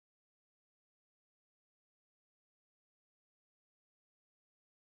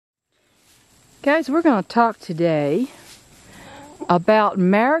Guys, we're going to talk today about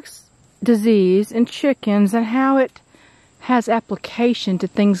Marek's disease in chickens and how it has application to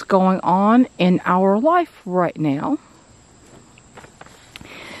things going on in our life right now.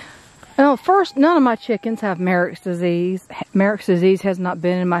 Now, first, none of my chickens have Marek's disease. Marek's disease has not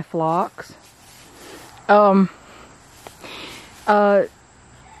been in my flocks. I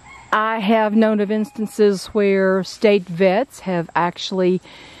have known of instances where state vets have actually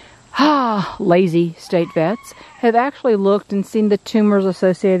lazy state vets have actually looked and seen the tumors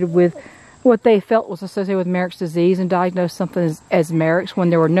associated with what they felt was associated with Marek's disease and diagnosed something as Marek's when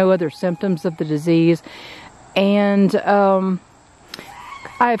there were no other symptoms of the disease. And I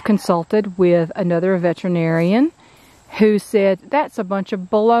have consulted with another veterinarian who said that's a bunch of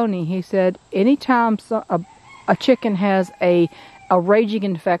baloney. He said anytime a chicken has a raging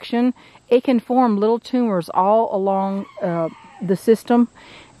infection, it can form little tumors all along the system.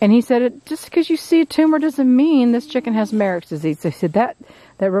 And he said, just because you see a tumor doesn't mean this chicken has Marek's disease. He said that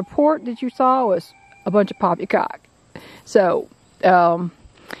report that you saw was a bunch of poppycock. So, and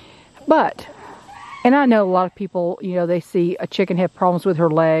I know a lot of people, you know, they see a chicken have problems with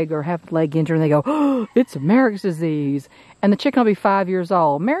her leg or have leg injury and they go, oh, it's Marek's disease. And the chicken will be 5 years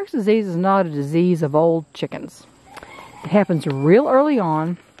old. Marek's disease is not a disease of old chickens. It happens real early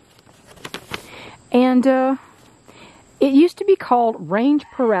on. And, it used to be called range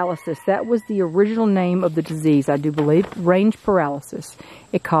paralysis. That was the original name of the disease, I do believe. Range paralysis.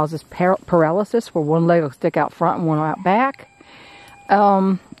 It causes paralysis where one leg will stick out front and one out back.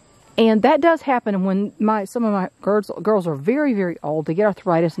 And that does happen when some of my girls are very, very old. They get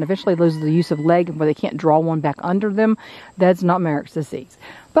arthritis and eventually lose the use of leg where they can't draw one back under them. That's not Marek's disease.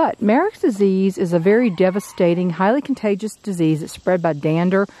 But Marek's disease is a very devastating, highly contagious disease that's spread by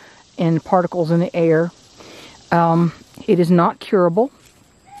dander and particles in the air. It is not curable.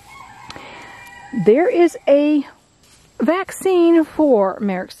 There is a vaccine for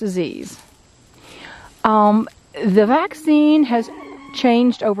Marek's disease. The vaccine has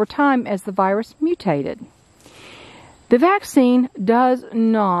changed over time as the virus mutated. The vaccine does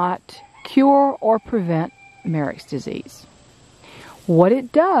not cure or prevent Marek's disease. What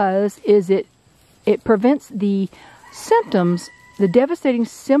it does is it prevents the symptoms, the devastating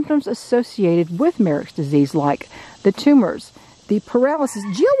symptoms associated with Marek's disease, like the tumors, the paralysis.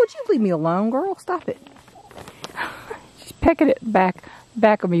 Jill, would you leave me alone, girl? Stop it. She's pecking it back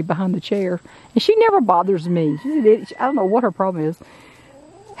of me behind the chair. And she never bothers me. I don't know what her problem is.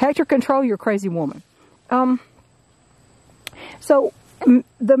 Hector, control your crazy woman. So,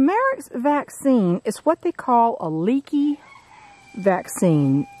 the Marek's vaccine is what they call a leaky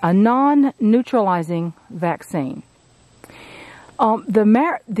vaccine, a non-neutralizing vaccine.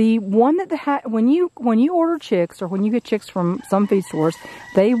 The one that when you order chicks or when you get chicks from some feed stores,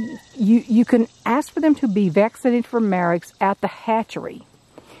 you can ask for them to be vaccinated for Marek's at the hatchery.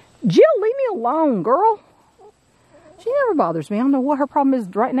 Jill, leave me alone, girl. She never bothers me. I don't know what her problem is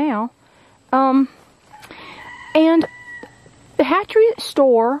right now. And the hatchery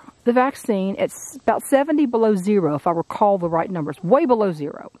store the vaccine, it's about 70 below zero, if I recall the right numbers, way below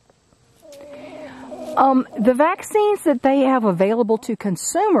zero. The vaccines that they have available to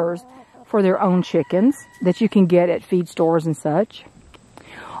consumers for their own chickens that you can get at feed stores and such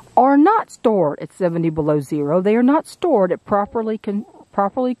are not stored at 70 below zero. They are not stored at properly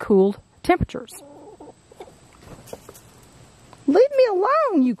cooled temperatures. Leave me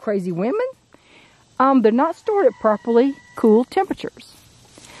alone, you crazy women. They're not stored at properly cooled temperatures.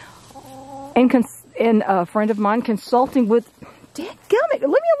 And a friend of mine consulting with, dadgummit, leave me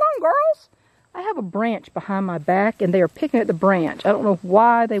alone, girls. I have a branch behind my back, and they are picking at the branch. I don't know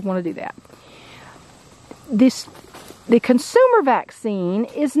why they want to do that. The consumer vaccine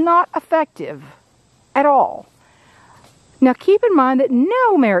is not effective at all. Now, keep in mind that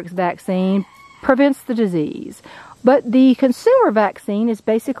no Marek's vaccine prevents the disease, but the consumer vaccine is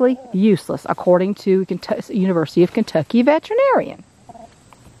basically useless, according to University of Kentucky veterinarian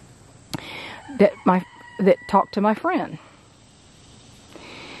that talked to my friend.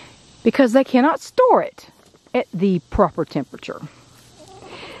 Because they cannot store it at the proper temperature.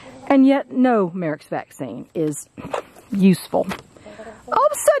 And yet, no Marek's vaccine is useful. All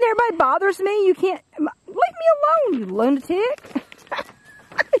of a sudden, everybody bothers me. You can't... Leave me alone, you lunatic.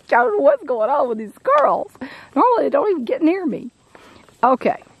 I don't know what's going on with these girls. Normally, they don't even get near me.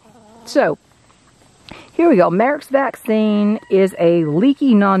 Okay. So, here we go. Marek's vaccine is a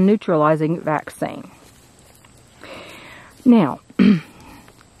leaky, non-neutralizing vaccine. Now...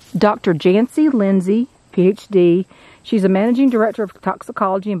 Dr. Jancy Lindsay, PhD, she's a managing director of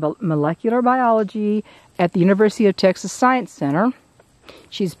toxicology and molecular biology at the University of Texas Science Center.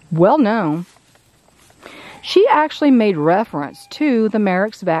 She's well known she actually made reference to the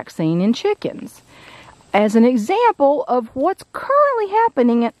Marek's vaccine in chickens as an example of what's currently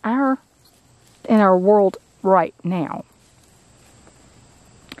happening in our world right now.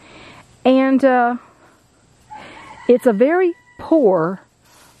 And it's a very poor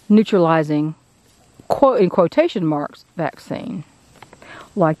neutralizing, in quotation marks, vaccine,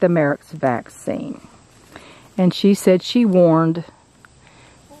 like the Marek's vaccine. And she said she warned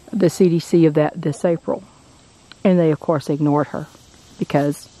the CDC of that this April. And they, of course, ignored her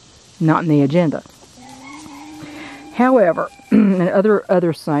because not in the agenda. However, and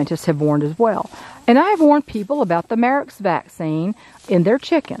other scientists have warned as well. And I have warned people about the Marek's vaccine in their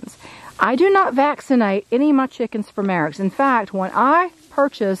chickens. I do not vaccinate any of my chickens for Marek's. In fact, when I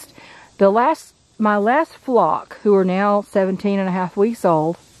purchased my last flock, who are now 17 and a half weeks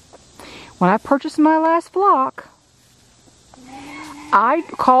old, when I purchased my last flock, I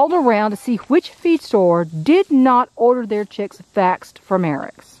called around to see which feed store did not order their chicks vaxxed for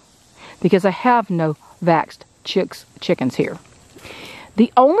Marek's, because I have no vaxxed chickens here.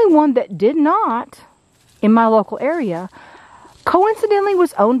 The only one that did not in my local area coincidentally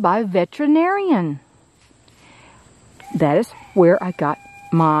was owned by a veterinarian. That is where I got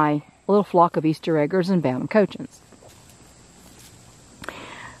my little flock of Easter eggers and Bantam Cochins.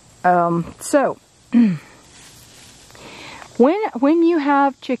 So when you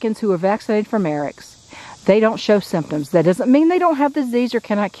have chickens who are vaccinated for Marek's, they don't show symptoms. That doesn't mean they don't have the disease or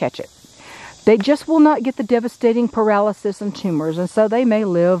cannot catch it. They just will not get the devastating paralysis and tumors, and so they may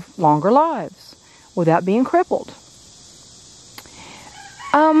live longer lives without being crippled.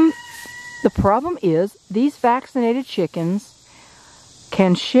 The problem is these vaccinated chickens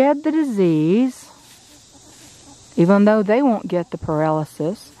can shed the disease even though they won't get the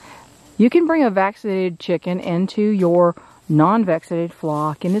paralysis. You can bring a vaccinated chicken into your non-vaccinated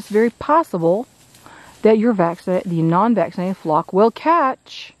flock, and it's very possible that the non-vaccinated flock will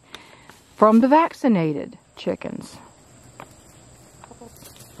catch from the vaccinated chickens.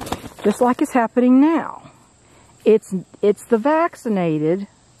 Just like it's happening now. It's the vaccinated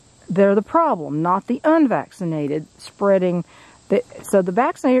that are the problem, not the unvaccinated spreading. So the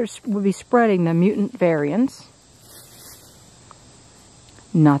vaccinated will be spreading the mutant variants,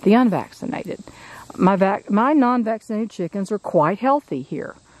 not the unvaccinated. My non-vaccinated chickens are quite healthy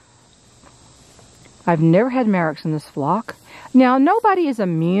here. I've never had Marek's in this flock. Now, nobody is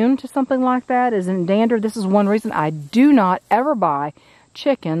immune to something like that. As in dander, this is one reason I do not ever buy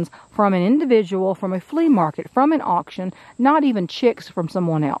chickens from an individual, from a flea market, from an auction, not even chicks from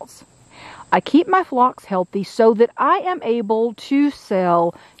someone else. I keep my flocks healthy so that I am able to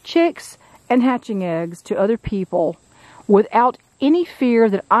sell chicks and hatching eggs to other people without any fear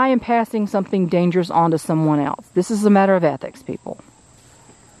that I am passing something dangerous on to someone else. This is a matter of ethics, people.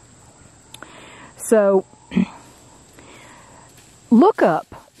 So, look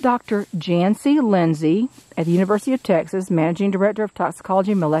up Dr. Jancy Lindsay at the University of Texas, Managing Director of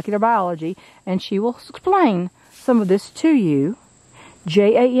Toxicology and Molecular Biology, and she will explain some of this to you.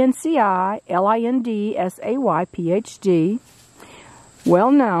 Jancy Lindsay, PhD,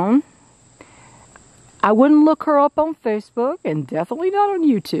 well known. I wouldn't look her up on Facebook, and definitely not on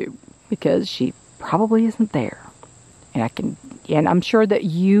YouTube, because she probably isn't there. And I'm sure that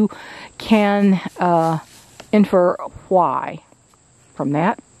you can infer why from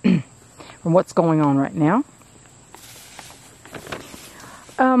that, from what's going on right now.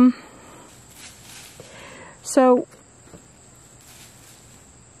 So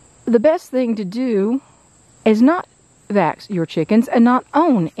the best thing to do is not vax your chickens and not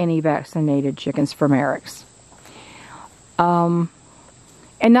own any vaccinated chickens for Marek's.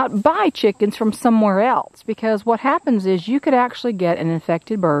 And not buy chickens from somewhere else, because what happens is you could actually get an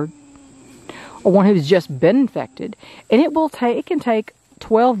infected bird or one who's just been infected, and it can take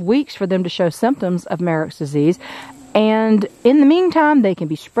 12 weeks for them to show symptoms of Marek's disease, and in the meantime they can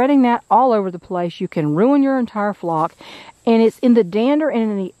be spreading that all over the place. You can ruin your entire flock, and it's in the dander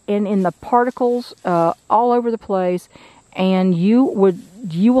and in the particles all over the place, and you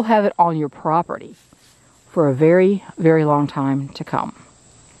will have it on your property for a very, very long time to come.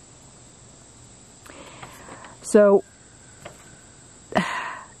 So,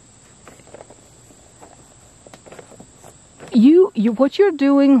 what you're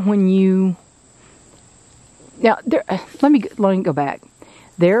doing when you now let me go back.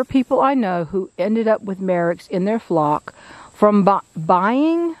 There are people I know who ended up with Marek's in their flock from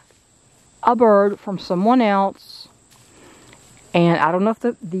buying a bird from someone else, and I don't know if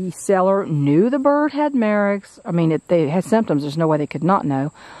the seller knew the bird had Marek's. I mean, if they had symptoms, there's no way they could not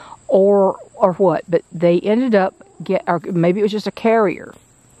know. Or what, but they ended up or maybe it was just a carrier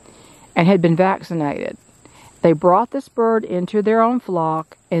and had been vaccinated. They brought this bird into their own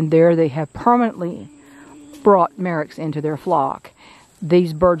flock, and there they have permanently brought Mareks into their flock.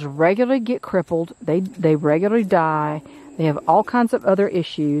 These birds regularly get crippled. They regularly die. They have all kinds of other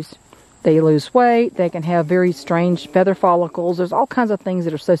issues. They lose weight. They can have very strange feather follicles. There's all kinds of things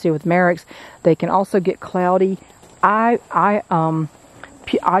that are associated with Mareks. They can also get cloudy eye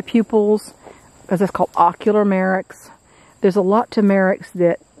pupils, as that's called ocular Mareks. There's a lot to Mareks,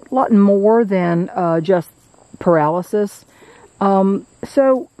 that a lot more than just paralysis.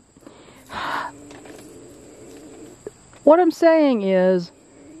 So what I'm saying is,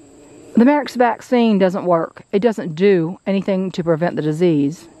 the Mareks vaccine doesn't work. It doesn't do anything to prevent the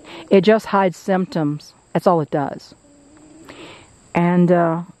disease. It just hides symptoms. That's all it does.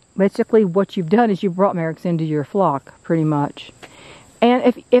 And basically what you've done is you've brought Mareks into your flock, pretty much.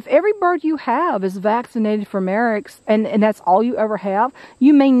 And if every bird you have is vaccinated for Mareks, and that's all you ever have,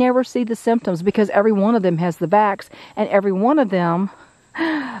 you may never see the symptoms, because every one of them has the vax, and every one of them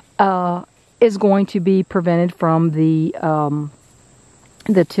is going to be prevented from the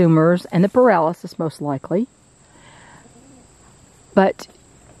tumors and the paralysis, most likely. But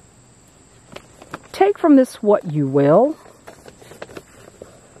take from this what you will.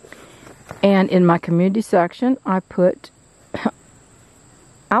 And in my community section, I'll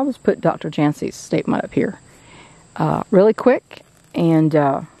just put Dr. Jancy's statement up here really quick, and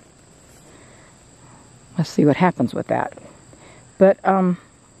let's see what happens with that. But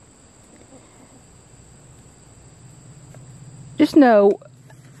just know,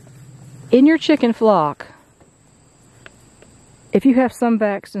 in your chicken flock, if you have some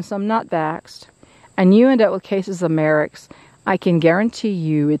vaxxed and some not vaxxed, and you end up with cases of Mareks, I can guarantee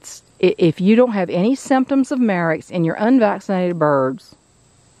you, if you don't have any symptoms of Mareks in your unvaccinated birds,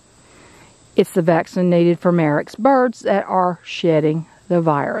 it's the vaccinated for Mareks birds that are shedding the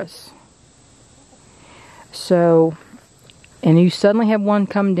virus. So, and you suddenly have one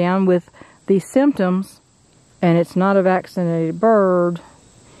come down with these symptoms, and it's not a vaccinated bird,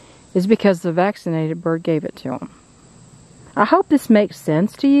 is because the vaccinated bird gave it to them. I hope this makes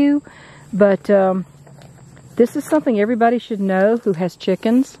sense to you, but this is something everybody should know who has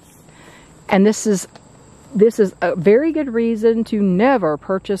chickens, and this is a very good reason to never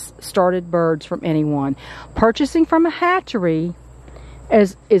purchase started birds from anyone. Purchasing from a hatchery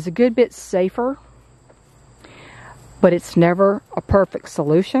is a good bit safer, but it's never a perfect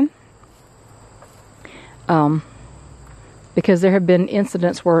solution. Because there have been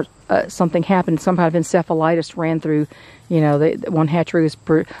incidents where something happened, some kind of encephalitis ran through, one hatchery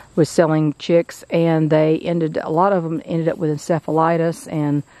was selling chicks, and a lot of them ended up with encephalitis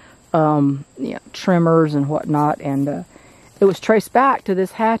and tremors and whatnot, and it was traced back to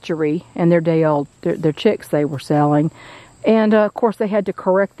this hatchery and their chicks they were selling, and of course they had to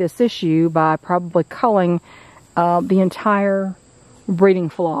correct this issue by probably culling the entire breeding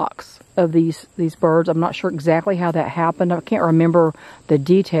flocks of these birds. I'm not sure exactly how that happened. I can't remember the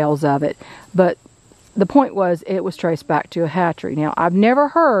details of it, but the point was it was traced back to a hatchery. Now, I've never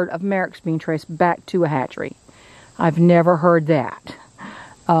heard of Mareks being traced back to a hatchery. I've never heard that.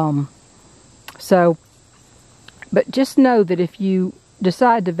 But just know that if you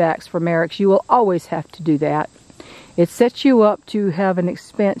decide to vax for Mareks, you will always have to do that. It sets you up to have an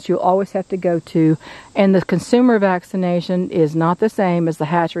expense you'll always have to go to, and the consumer vaccination is not the same as the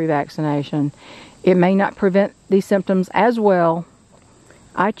hatchery vaccination. It may not prevent these symptoms as well.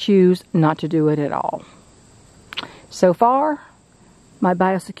 I choose not to do it at all. So far, my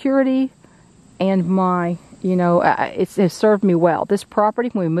biosecurity and my, it has served me well. This property,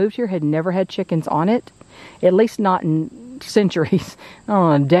 when we moved here, had never had chickens on it, at least not in centuries. I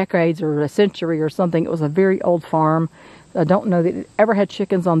don't know, decades or a century or something. It was a very old farm. I don't know that it ever had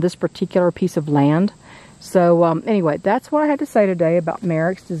chickens on this particular piece of land. So anyway, that's what I had to say today about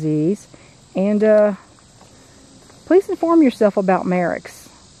Marek's disease. And please inform yourself about Marek's.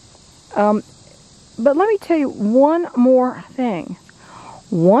 But let me tell you one more thing.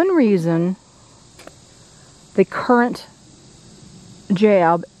 One reason the current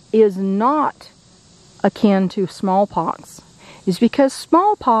jab is not akin to smallpox is because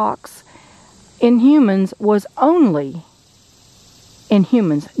smallpox in humans was only in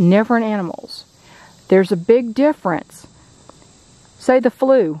humans, never in animals. There's a big difference. Say the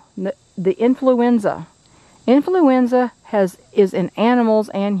flu, the influenza. Influenza is in animals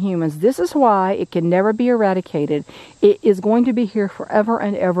and humans. This is why it can never be eradicated. It is going to be here forever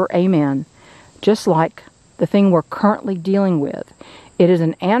and ever, amen. Just like the thing we're currently dealing with. It is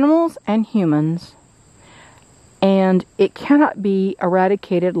in animals and humans, and it cannot be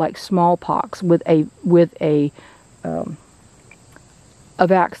eradicated like smallpox with a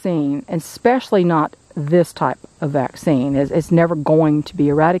vaccine, and especially not this type of vaccine. It's never going to be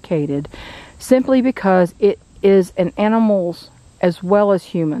eradicated, simply because it is in animals as well as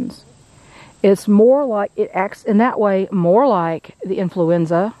humans. It's more like, it acts in that way more like the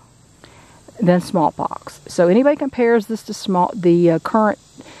influenza than smallpox. So anybody compares this to the current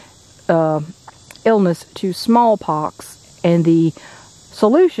illness to smallpox, and the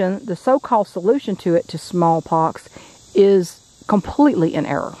solution, the so-called solution to it, to smallpox, is completely in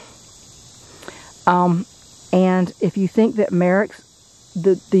error. And if you think that Marek's,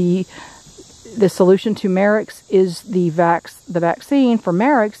 the solution to Marek's is the vaccine for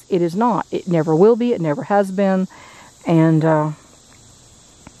Marek's, it is not. It never will be. It never has been. And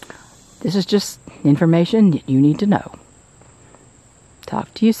this is just information that you need to know.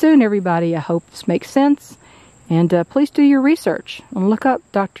 Talk to you soon, everybody. I hope this makes sense. And please do your research and look up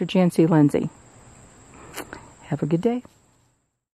Dr. Jancy Lindsay. Have a good day.